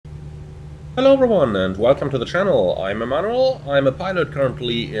Hello everyone and welcome to the channel. I'm Emmanuel. I'm a pilot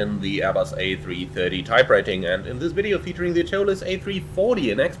currently in the Airbus A330 type rating, and in this video featuring the HOTAS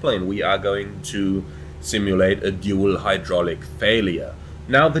A340 in X-Plane we are going to simulate a dual hydraulic failure.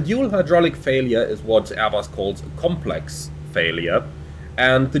 Now the dual hydraulic failure is what Airbus calls a complex failure,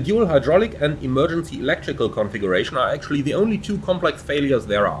 and the dual hydraulic and emergency electrical configuration are actually the only two complex failures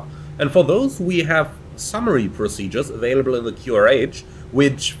there are. And for those we have summary procedures available in the QRH,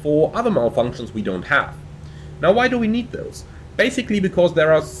 which for other malfunctions we don't have. Now why do we need those? Basically because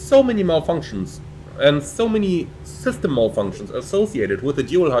there are so many malfunctions and so many system malfunctions associated with the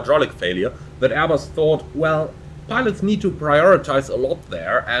dual hydraulic failure that Airbus thought, well, pilots need to prioritize a lot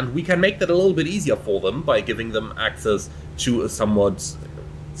there, and we can make that a little bit easier for them by giving them access to a somewhat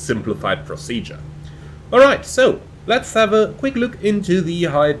simplified procedure. Alright, so let's have a quick look into the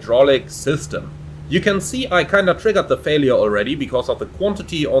hydraulic system. You can see I kinda triggered the failure already because of the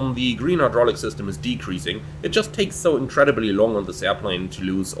quantity on the green hydraulic system is decreasing. It just takes so incredibly long on this airplane to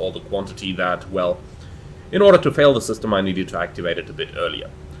lose all the quantity that, well, in order to fail the system I needed to activate it a bit earlier.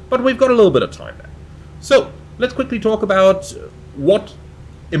 But we've got a little bit of time there. So, let's quickly talk about what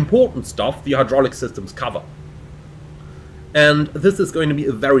important stuff the hydraulic systems cover. And this is going to be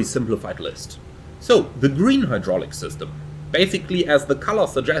a very simplified list. So, the green hydraulic system, basically, as the color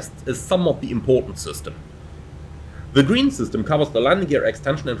suggests, is somewhat the important system. The green system covers the landing gear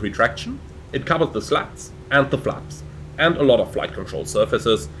extension and retraction, it covers the slats and the flaps, and a lot of flight control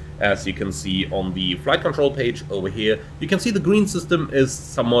surfaces. As you can see on the flight control page over here, you can see the green system is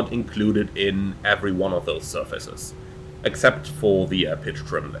somewhat included in every one of those surfaces, except for the pitch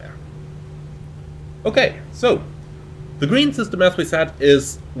trim there. Okay, so the green system, as we said,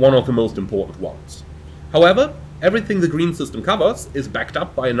 is one of the most important ones. However, everything the green system covers is backed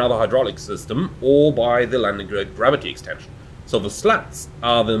up by another hydraulic system or by the landing gear gravity extension. So the slats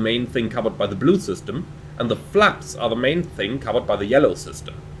are the main thing covered by the blue system, and the flaps are the main thing covered by the yellow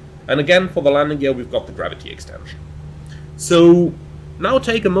system. And again, for the landing gear we've got the gravity extension. So now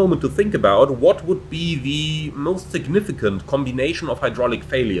take a moment to think about what would be the most significant combination of hydraulic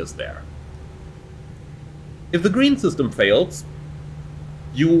failures there. If the green system fails,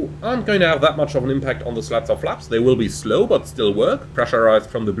 you aren't going to have that much of an impact on the slats or flaps. They will be slow but still work, pressurized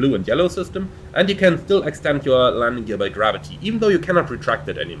from the blue and yellow system, and you can still extend your landing gear by gravity, even though you cannot retract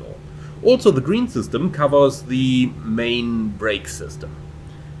it anymore. Also, the green system covers the main brake system.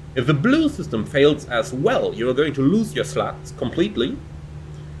 If the blue system fails as well, you are going to lose your slats completely,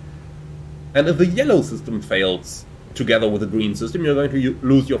 and if the yellow system fails together with the green system, you're going to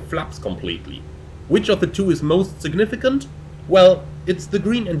lose your flaps completely. Which of the two is most significant? Well, it's the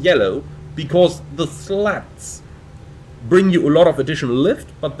green and yellow, because the slats bring you a lot of additional lift,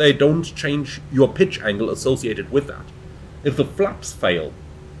 but they don't change your pitch angle associated with that. If the flaps fail,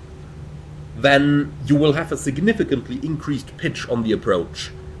 then you will have a significantly increased pitch on the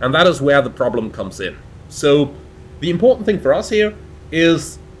approach, and that is where the problem comes in. So the important thing for us here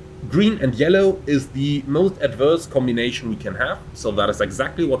is green and yellow is the most adverse combination we can have, so that is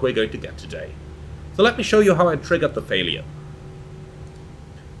exactly what we're going to get today. So let me show you how I triggered the failure.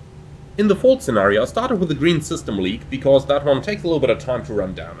 In the fault scenario, I started with the green system leak because that one takes a little bit of time to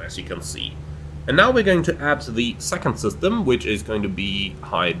run down, as you can see. And now we're going to add the second system, which is going to be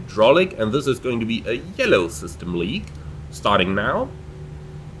hydraulic, and this is going to be a yellow system leak. Starting now.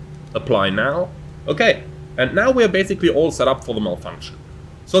 Apply now. Okay, and now we're basically all set up for the malfunction.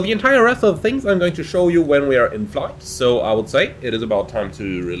 So the entire rest of the things I'm going to show you when we are in flight, so I would say it is about time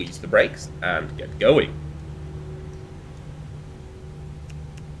to release the brakes and get going.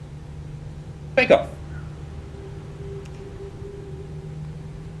 Take off.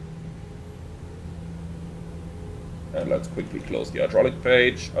 And let's quickly close the hydraulic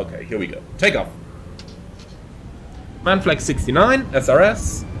page. Okay, here we go. Take off. Man flag 69,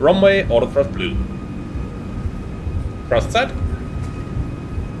 SRS, runway, auto thrust blue. Thrust set.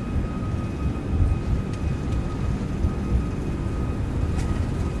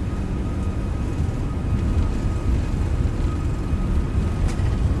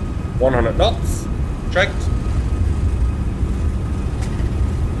 $100 knots, checked.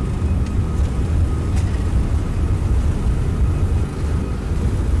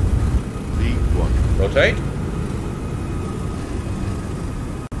 V1. Rotate.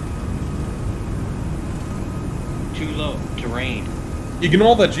 Too low, terrain.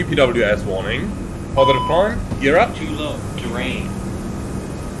 Ignore the GPWS warning. Positive climb, gear up. Too low, terrain.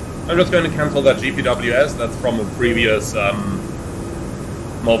 I'm just going to cancel that GPWS, that's from a previous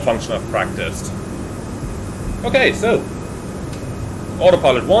malfunction I've practiced. Okay, so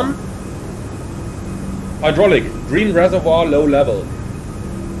autopilot 1, hydraulic, green reservoir, low level.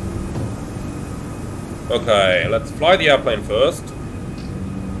 Okay, let's fly the airplane first.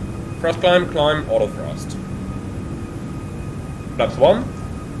 Thrust climb, climb, auto thrust. Flaps 1.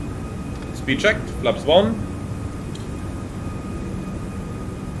 Speed checked, flaps 1.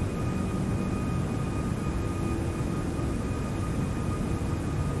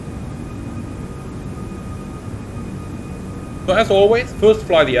 So as always, first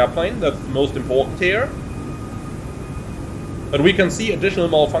fly the airplane, that's the most important here. But we can see additional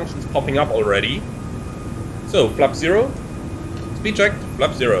malfunctions popping up already. So, flap 0, speed checked,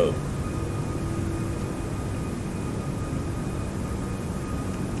 flap 0.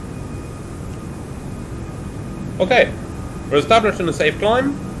 Okay, we're established in a safe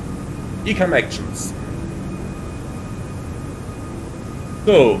climb. Ecam actions.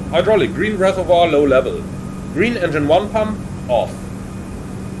 So, hydraulic, green reservoir, low level. Green engine 1 pump, off.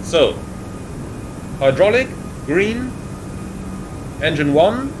 So, hydraulic, green, engine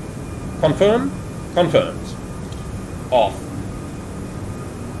 1, confirm, confirmed. Off.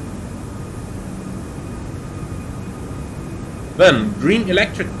 Then, green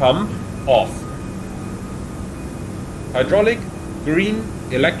electric pump, off. Hydraulic, green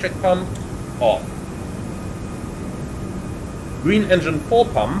electric pump, off. Green engine 4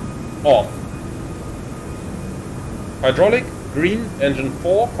 pump, off. Hydraulic, green engine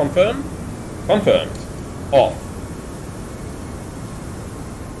 4, confirm, confirmed, off.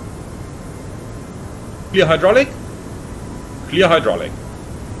 Clear hydraulic, clear hydraulic.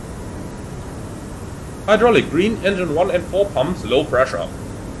 Hydraulic, green engine 1 and 4 pumps, low pressure.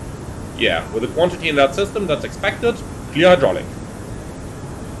 Yeah, with the quantity in that system that's expected, clear hydraulic.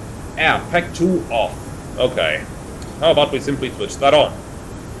 Air, pack 2 off. Okay. How about we simply switch that on?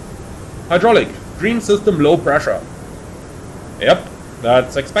 Hydraulic, green system, low pressure. Yep,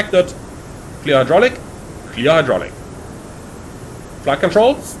 that's expected. Clear hydraulic, clear hydraulic. Flight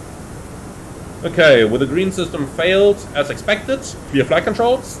controls. Okay, with the green system failed as expected, clear flight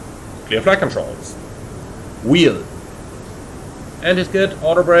controls, clear flight controls. Wheel. Anti-skid,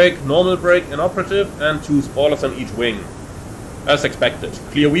 auto brake, normal brake inoperative, and 2 spoilers on each wing. As expected.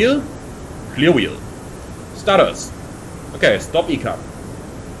 Clear wheel, clear wheel. Stutters. Okay, stop ECAP.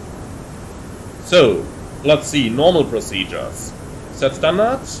 So, let's see, normal procedures. Set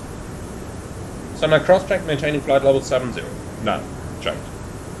standards. Standard cross-check, maintaining flight level 70. None. Checked.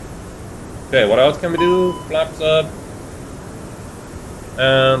 Okay, what else can we do? Flaps up.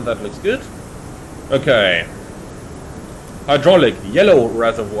 And that looks good. Okay. Hydraulic, yellow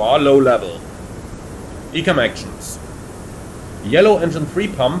reservoir, low level. ECAM actions. Yellow engine 3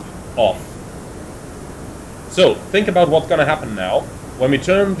 pump, off. So, think about what's going to happen now. When we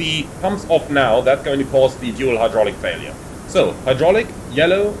turn the pumps off now, that's going to cause the dual hydraulic failure. So, hydraulic,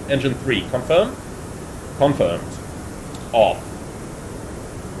 yellow, engine 3, confirm, confirmed, off.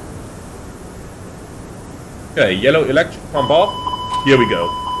 Okay, yellow electric pump off, here we go.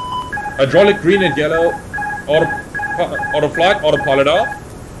 Hydraulic, green and yellow, auto flight, autopilot off.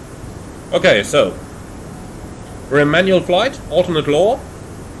 Okay, so, we're in manual flight, alternate law.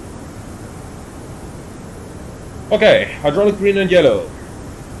 Okay, hydraulic, green and yellow.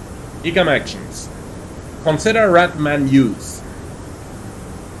 ECAM actions. Consider red man use.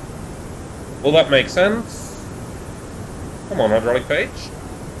 Will that make sense? Come on, hydraulic page.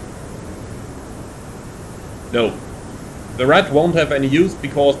 No. The red won't have any use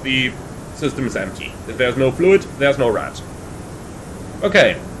because the system is empty. If there's no fluid, there's no red.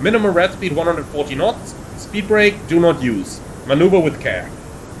 Okay, minimum red speed 140 knots. Speed brake, do not use. Maneuver with care.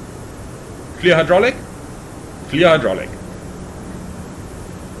 Clear hydraulic. Clear hydraulic.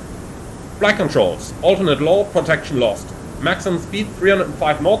 Flight controls. Alternate law, protection lost. Maximum speed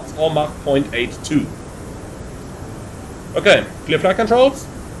 305 knots or Mach 0.82. Okay, clear flight controls.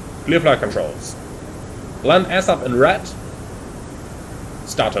 Clear flight controls. Land ASAP in red.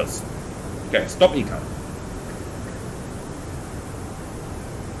 Status. Okay, stop ECAM.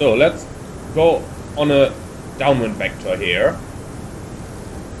 So let's go on a downwind vector here.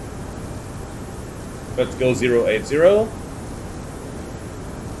 Let's go 080.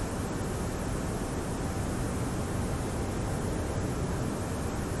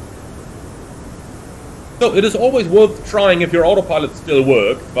 So it is always worth trying if your autopilots still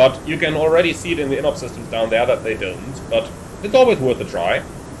work, but you can already see it in the inop systems down there that they don't, but it's always worth a try.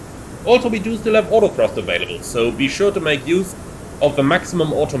 Also, we do still have auto thrust available, so be sure to make use of the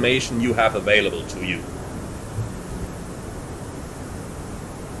maximum automation you have available to you.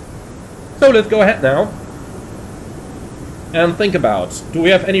 So let's go ahead now and think about, do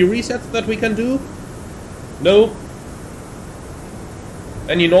we have any resets that we can do? No.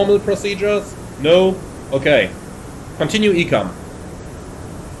 Any normal procedures? No. Okay. Continue ECAM.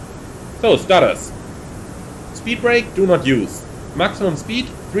 So, status. Speed brake, do not use. Maximum speed,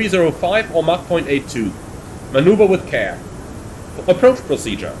 305 or Mach 0.82. Maneuver with care. Approach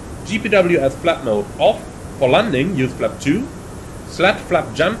procedure. GPWS flap mode off. For landing, use flap 2. Slat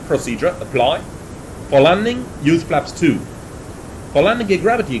flap jump procedure, apply. For landing, use flaps 2. For landing gear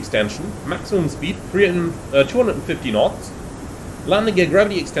gravity extension, maximum speed 250 knots. Landing gear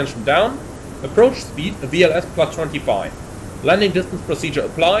gravity extension down. Approach speed VLS plus 25. Landing distance procedure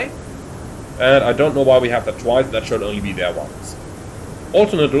apply. And I don't know why we have that twice, that should only be there once.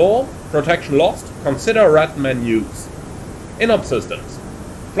 Alternate law, protection lost, consider red menus. In-op systems.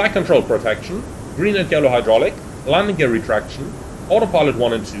 Flight control protection, green and yellow hydraulic, landing gear retraction, autopilot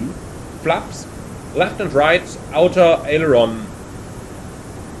 1 and 2, flaps, left and right outer aileron,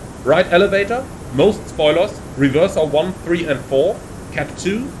 right elevator, most spoilers, reverser 1, 3 and 4, cat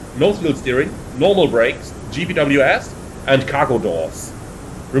 2, nose wheel steering, normal brakes, GPWS, and cargo doors.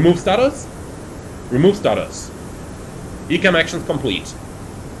 Remove stutters? Remove stutters. ECAM actions complete.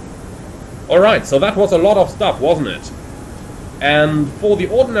 Alright, so that was a lot of stuff, wasn't it? And for the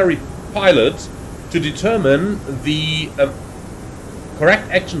ordinary pilot to determine the correct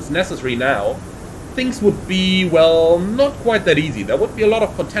actions necessary now, things would be, well, not quite that easy. There would be a lot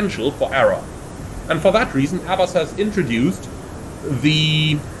of potential for error. And for that reason, Airbus has introduced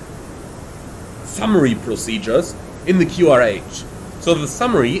the summary procedures in the QRH. So the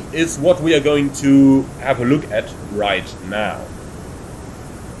summary is what we are going to have a look at right now.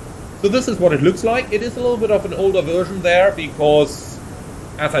 So this is what it looks like. It is a little bit of an older version there because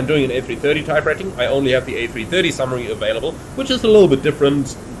as I'm doing an A330 type rating, I only have the A330 summary available, which is a little bit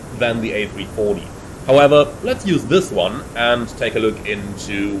different than the A340. However, let's use this one and take a look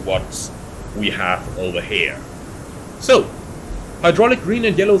into what we have over here. So, hydraulic green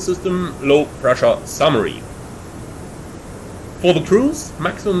and yellow system low pressure summary. For the cruise,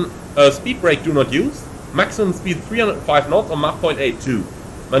 maximum speed brake do not use, maximum speed 305 knots or Mach 0.82.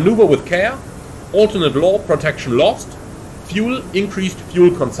 Maneuver with care, alternate law, protection lost, fuel, increased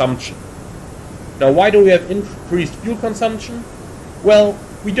fuel consumption. Now why do we have increased fuel consumption? Well,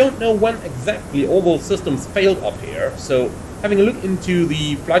 we don't know when exactly all those systems failed up here, so having a look into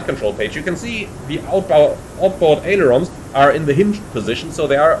the flight control page, you can see the outboard ailerons are in the hinged position, so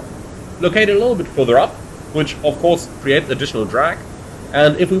they are located a little bit further up, which of course creates additional drag.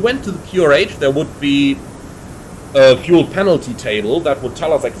 And if we went to the QRH, there would be a fuel penalty table that would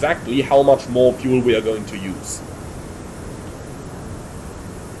tell us exactly how much more fuel we are going to use.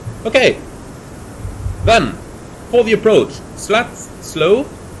 Okay, then for the approach, slats slow,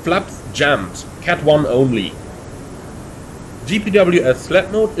 flaps jammed, cat 1 only. GPWS slat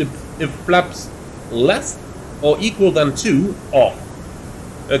mode if flaps less or equal than 2 off.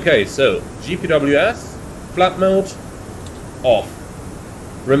 Okay, so GPWS flap mode off.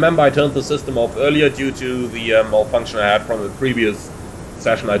 Remember, I turned the system off earlier due to the malfunction I had from the previous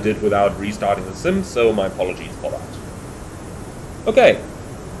session I did without restarting the sim, so my apologies for that. Okay,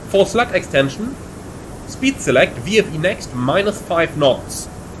 for slat extension, speed select VFE next -5 knots.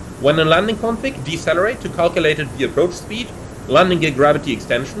 When in landing config, decelerate to calculated the approach speed, landing gear gravity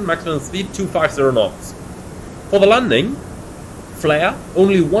extension, maximum speed 250 knots. For the landing, flare,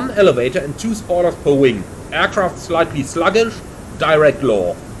 only 1 elevator and 2 spoilers per wing. Aircraft slightly sluggish, direct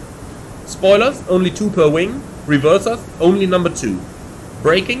law. Spoilers, only 2 per wing. Reversers, only number 2.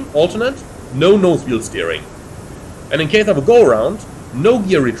 Braking, alternate, no nose wheel steering. And in case of a go-around, no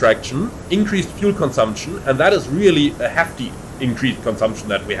gear retraction, increased fuel consumption, and that is really a hefty increased consumption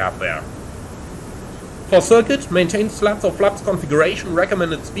that we have there. For circuit, maintain slats or flaps configuration,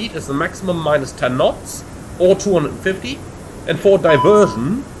 recommended speed is the maximum -10 knots, or 250. And for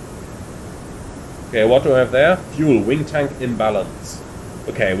diversion, okay, what do I have there? Fuel, wing tank imbalance.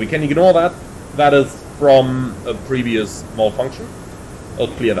 Okay, we can ignore that. That is from a previous malfunction. I'll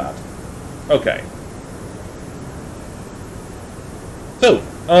clear that. Okay. So,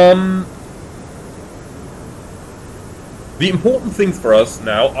 the important things for us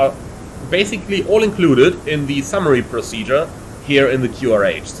now are basically all included in the summary procedure here in the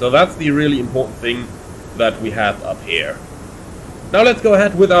QRH. So that's the really important thing that we have up here. Now let's go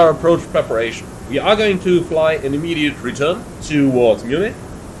ahead with our approach preparation. We are going to fly an immediate return towards Munich,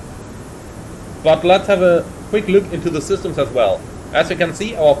 but let's have a quick look into the systems as well. As you can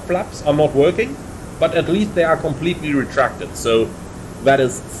see, our flaps are not working, but at least they are completely retracted, so that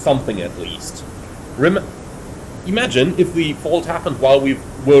is something at least. Imagine if the fault happened while we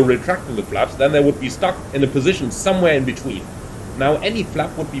were retracting the flaps, then they would be stuck in a position somewhere in between. Now any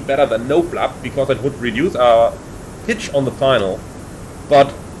flap would be better than no flap because it would reduce our pitch on the final,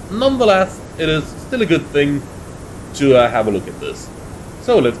 but nonetheless it is still a good thing to have a look at this.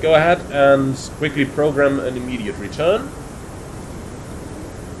 So let's go ahead and quickly program an immediate return.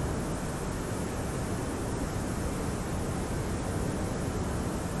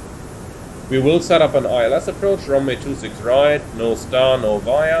 We will set up an ILS approach, runway 26 right, no star, no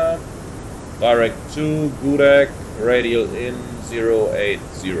via, direct to Gudek, radial in 080.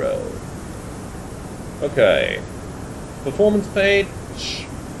 Okay, performance page,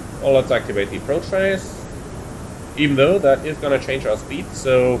 well, let's activate the approach phase, even though that is going to change our speed,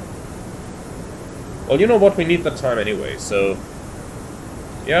 so, well, you know what, we need that time anyway, so,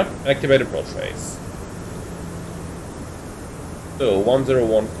 yeah, activate approach phase. So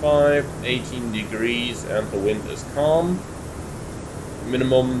 1015, 18 degrees, and the wind is calm.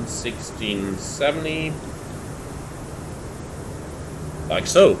 Minimum 1670. Like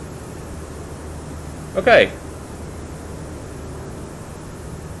so. Okay.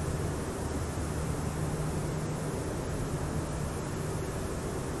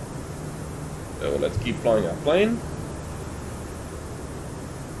 So let's keep flying our plane.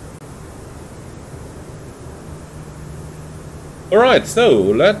 Alright, so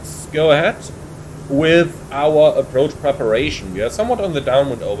let's go ahead with our approach preparation. We are somewhat on the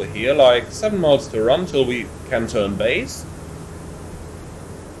downwind over here, like 7 miles to run till we can turn base.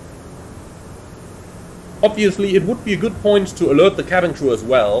 Obviously, it would be a good point to alert the cabin crew as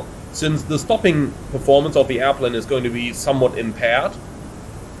well, since the stopping performance of the airplane is going to be somewhat impaired.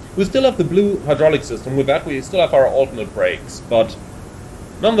 We still have the blue hydraulic system, with that we still have our alternate brakes, but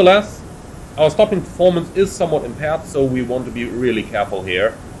nonetheless, our stopping performance is somewhat impaired, so we want to be really careful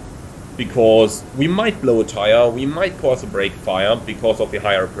here, because we might blow a tire, we might cause a brake fire because of the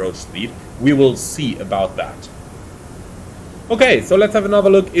higher approach speed. We will see about that. Okay, so let's have another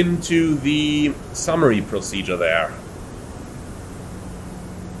look into the summary procedure there.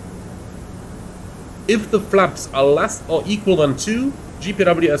 If the flaps are less or equal than 2,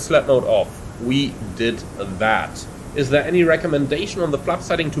 GPWS sled mode off. We did that. Is there any recommendation on the flap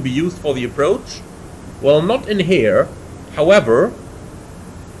setting to be used for the approach? Well, not in here. However,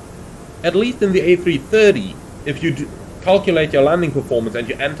 at least in the A330, if you calculate your landing performance and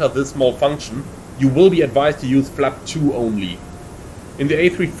you enter this small function, you will be advised to use flap 2 only. In the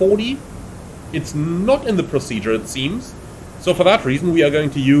A340, it's not in the procedure, it seems. So for that reason, we are going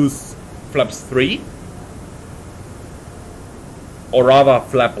to use flaps 3. Or rather,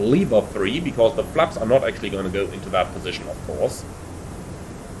 flap lever 3, because the flaps are not actually going to go into that position, of course.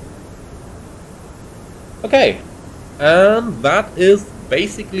 Okay, and that is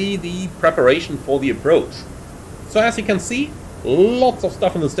basically the preparation for the approach. So as you can see, lots of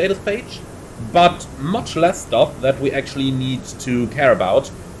stuff on the status page, but much less stuff that we actually need to care about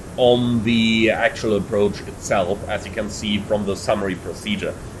on the actual approach itself, as you can see from the summary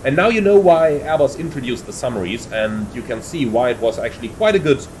procedure. And now you know why Airbus introduced the summaries, and you can see why it was actually quite a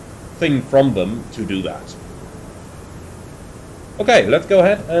good thing from them to do that. Okay, let's go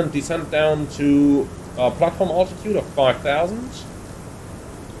ahead and descend down to our platform altitude of 5,000.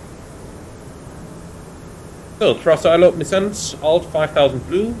 So, thrust ILO descent, alt 5000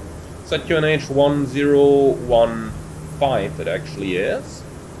 blue, set QNH 1015 it actually is.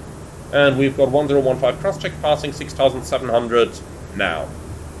 And we've got 1015 cross-check passing 6,700 now.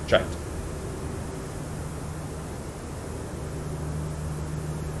 Checked.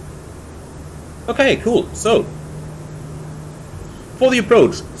 Okay, cool. So, for the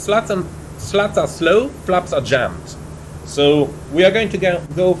approach, slats are slow, flaps are jammed. So, we are going to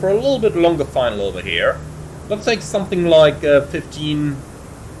go for a little bit longer final over here. Let's take something like 15,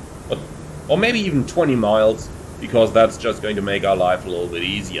 or maybe even 20 miles, because that's just going to make our life a little bit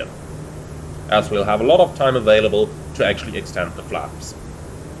easier, as we'll have a lot of time available to actually extend the flaps.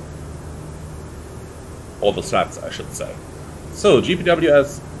 Or the slats, I should say. So,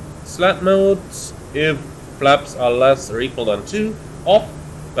 GPWS slat mode, if flaps are less or equal than 2, off,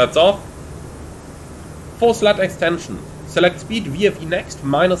 that's off. For slat extension, select speed VFE next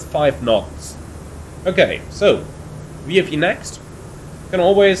 -5 knots. Okay, so, VFE next,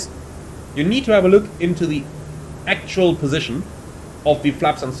 you need to have a look into the actual position of the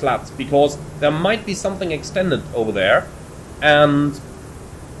flaps and slats, because there might be something extended over there, and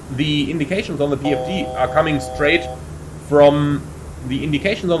the indications on the PFD are coming straight from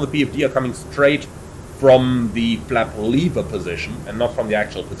the flap lever position and not from the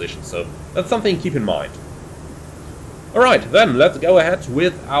actual position. So that's something to keep in mind. Alright, then let's go ahead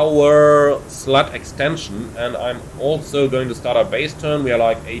with our slat extension, and I'm also going to start our base turn. We are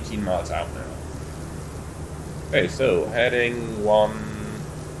like 18 miles out now. Okay, so heading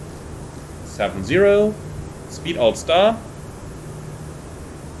 170, speed alt star.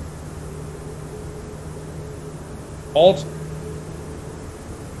 Alt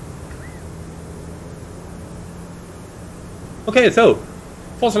Okay, so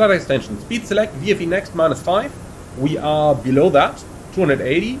for slider extension, speed select VFE next -5. We are below that,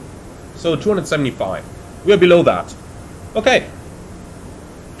 280, so 275. We are below that. Okay,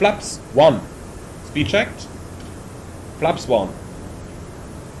 flaps 1, speed checked, flaps 1.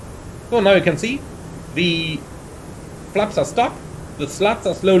 So now you can see the flaps are stuck, the slats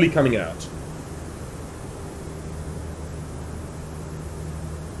are slowly coming out.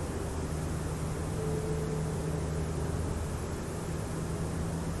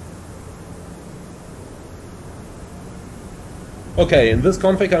 Okay, in this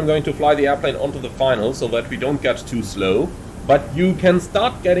config I'm going to fly the airplane onto the final so that we don't get too slow, but you can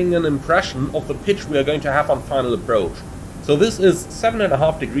start getting an impression of the pitch we are going to have on final approach. So this is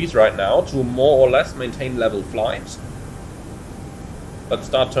 7.5 degrees right now to more or less maintain level flight. Let's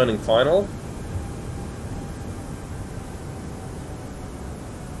start turning final.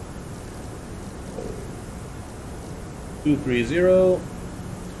 Two, 3, 0.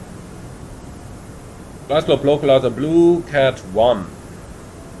 Glide slope localizer blue, Cat 1.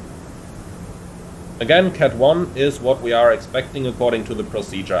 Again, Cat 1 is what we are expecting according to the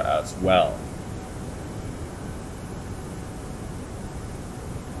procedure as well.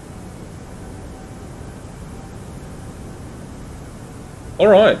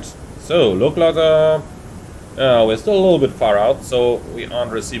 Alright, so localizer, we're still a little bit far out, so we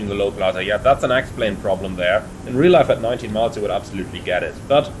aren't receiving the localizer yet. That's an X-plane problem there. In real life at 19 miles you would absolutely get it.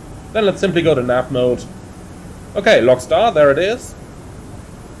 But then let's simply go to nav mode. Okay, lock star, there it is.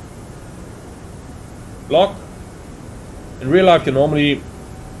 Lock. In real life you normally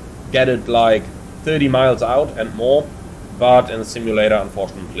get it like 30 miles out and more, but in the simulator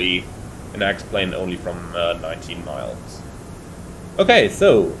unfortunately an X-plane only from 19 miles. Okay,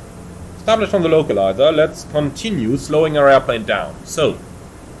 so established on the localizer, let's continue slowing our airplane down. So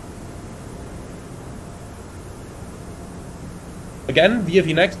again,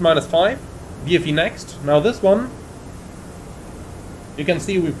 VFE next -5, VFE next. Now this one, you can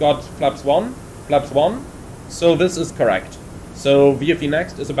see we've got flaps 1, so this is correct. So VFE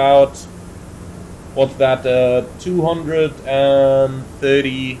next is about, what's that,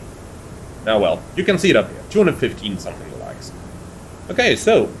 230, now well, you can see it up here, 215 something like. Okay,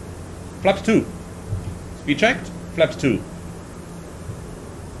 so flaps 2, speed checked, flaps 2.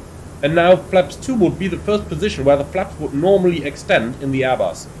 And now flaps 2 would be the first position where the flaps would normally extend in the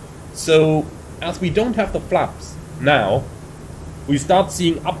Airbus. So as we don't have the flaps now, we start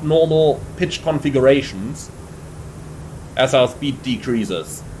seeing abnormal pitch configurations as our speed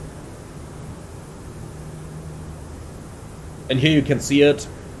decreases. And here you can see it.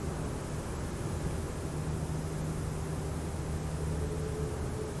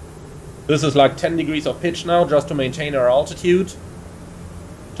 This is like 10 degrees of pitch now just to maintain our altitude.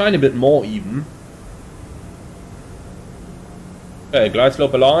 Tiny bit more even. Okay, glide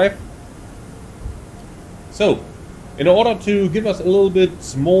slope alive. So, in order to give us a little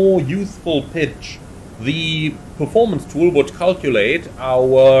bit more useful pitch, the performance tool would calculate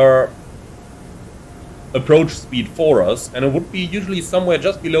our approach speed for us, and it would be usually somewhere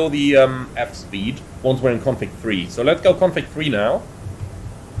just below the F speed once we're in config 3. So let's go config 3 now.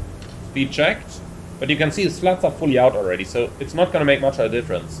 Speed checked, but you can see the slats are fully out already, so it's not going to make much of a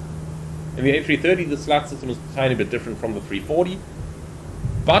difference. In the A330 the slat system is a tiny bit different from the 340,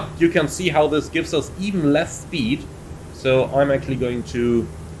 but you can see how this gives us even less speed, so I'm actually going to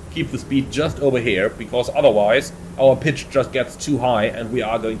keep the speed just over here, because otherwise our pitch just gets too high and we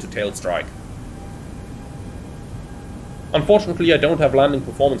are going to tail strike. Unfortunately I don't have landing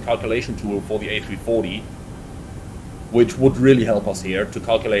performance calculation tool for the A340, which would really help us here to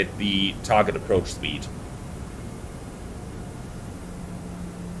calculate the target approach speed.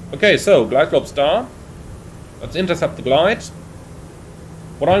 Okay, so glide slope star. Let's intercept the glide.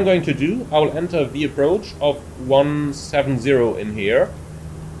 What I'm going to do, I will enter the approach of 170 in here,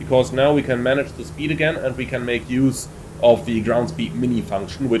 because now we can manage the speed again and we can make use of the ground speed mini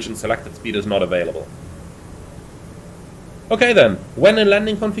function, which in selected speed is not available. Okay then, when in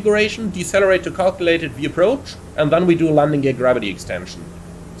landing configuration, decelerate to calculated V approach, and then we do a landing gear gravity extension.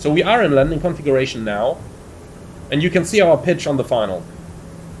 So we are in landing configuration now, and you can see our pitch on the final.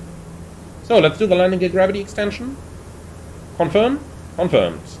 So let's do the landing gear gravity extension. Confirm?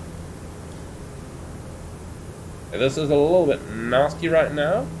 Confirmed. This is a little bit nasty right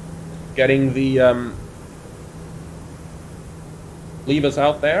now, getting the levers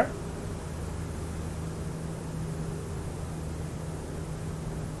out there.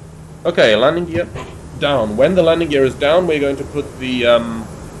 Okay, landing gear down. When the landing gear is down, we're going to put the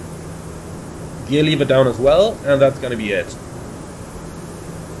gear lever down as well, and that's going to be it.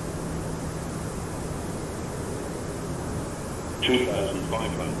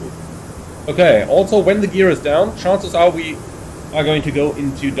 2,500. Okay, also when the gear is down, chances are we are going to go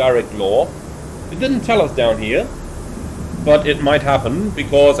into direct law. It didn't tell us down here, but it might happen,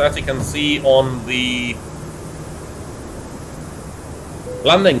 because as you can see on the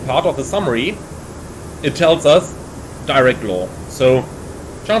landing part of the summary, it tells us direct law. So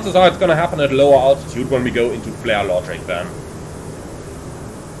chances are it's going to happen at lower altitude when we go into flare logic then.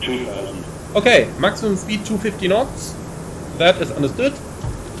 2,000. Okay, maximum speed 250 knots. That is understood.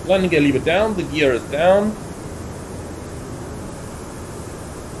 Landing gear, leave it down. The gear is down.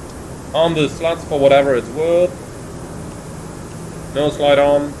 On the slats for whatever it's worth. No slide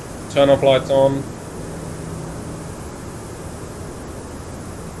on. Turn off lights on.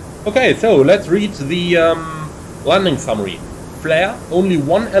 Okay, so let's read the landing summary. Flare, only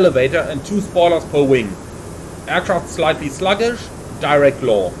one elevator and 2 spoilers per wing. Aircraft slightly sluggish, direct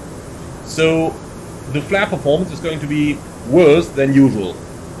law. So the flare performance is going to be worse than usual.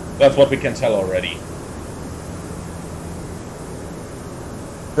 That's what we can tell already.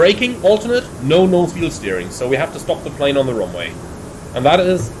 Braking, alternate, no nose wheel steering, so we have to stop the plane on the runway. And that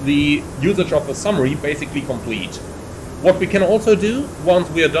is the usage of the summary basically complete. What we can also do, once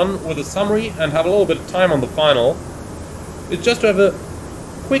we are done with the summary and have a little bit of time on the final, is just to have a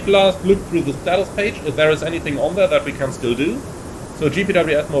quick last look through the status page, if there is anything on there that we can still do. So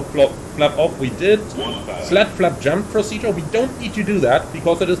GPWS mode flap off, we did. Slat flap jump procedure, we don't need to do that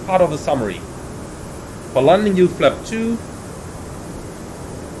because it is part of the summary. For landing, use flap 2.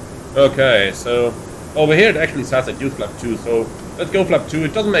 Okay, so over here it actually says it use flap 2, so let's go flap 2.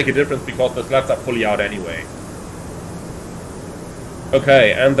 It doesn't make a difference because the slats are fully out anyway.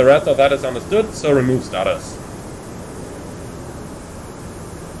 Okay, and the rest of that is understood, so remove status.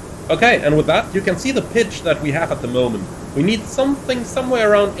 Okay, and with that you can see the pitch that we have at the moment. We need something somewhere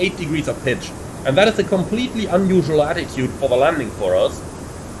around 8 degrees of pitch, and that is a completely unusual attitude for the landing for us.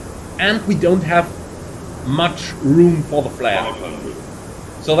 And we don't have much room for the flare. 500.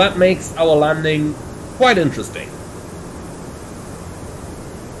 So that makes our landing quite interesting.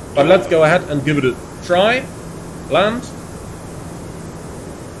 But let's go ahead and give it a try. Land.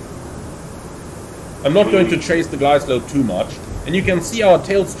 I'm not going to chase the glide slope too much. And you can see our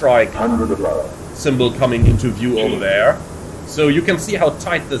tail strike 100 above. symbol coming into view over there. So you can see how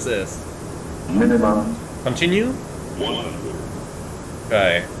tight this is. Minimum. Continue. 100.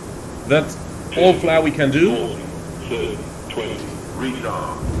 Okay. That's all flare we can do. 40, 30, 20.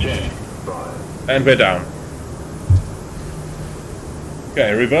 Restart. 10, 5. And we're down.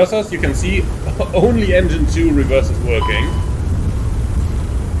 Okay, reversers. You can see only engine 2 reverse is working.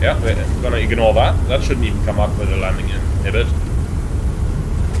 Yeah, we're gonna ignore that. That shouldn't even come up with a landing inhibit.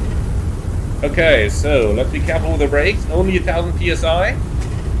 Okay, so let's be careful with the brakes. Only 1000 psi.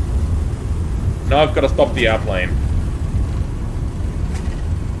 Now I've got to stop the airplane.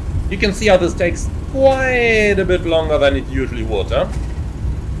 You can see how this takes quite a bit longer than it usually would, huh?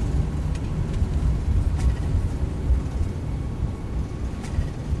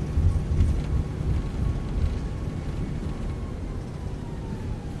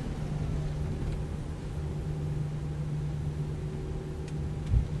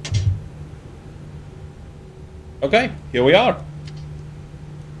 Okay, here we are.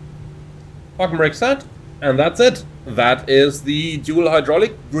 Park and brake set, and that's it. That is the dual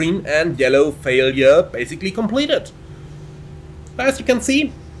hydraulic green and yellow failure basically completed. As you can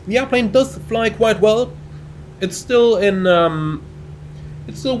see, the airplane does fly quite well. It's still in,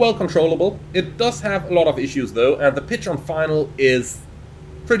 it's still well controllable. It does have a lot of issues though, and the pitch on final is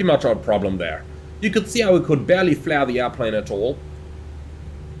pretty much our problem there. You could see how we could barely flare the airplane at all.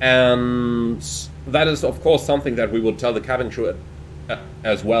 And that is of course something that we will tell the cabin crew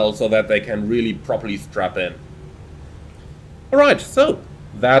as well, so that they can really properly strap in. Alright, so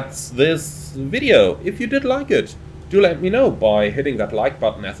that's this video. If you did like it, do let me know by hitting that like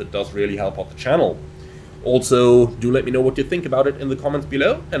button, as it does really help out the channel. Also, do let me know what you think about it in the comments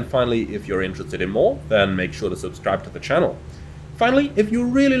below, and finally, if you're interested in more, then make sure to subscribe to the channel. Finally, if you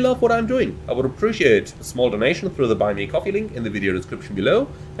really love what I'm doing, I would appreciate a small donation through the Buy Me a Coffee link in the video description below.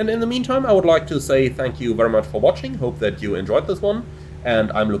 And in the meantime, I would like to say thank you very much for watching. Hope that you enjoyed this one,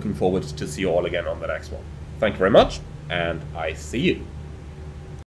 and I'm looking forward to see you all again on the next one. Thank you very much, and I see you.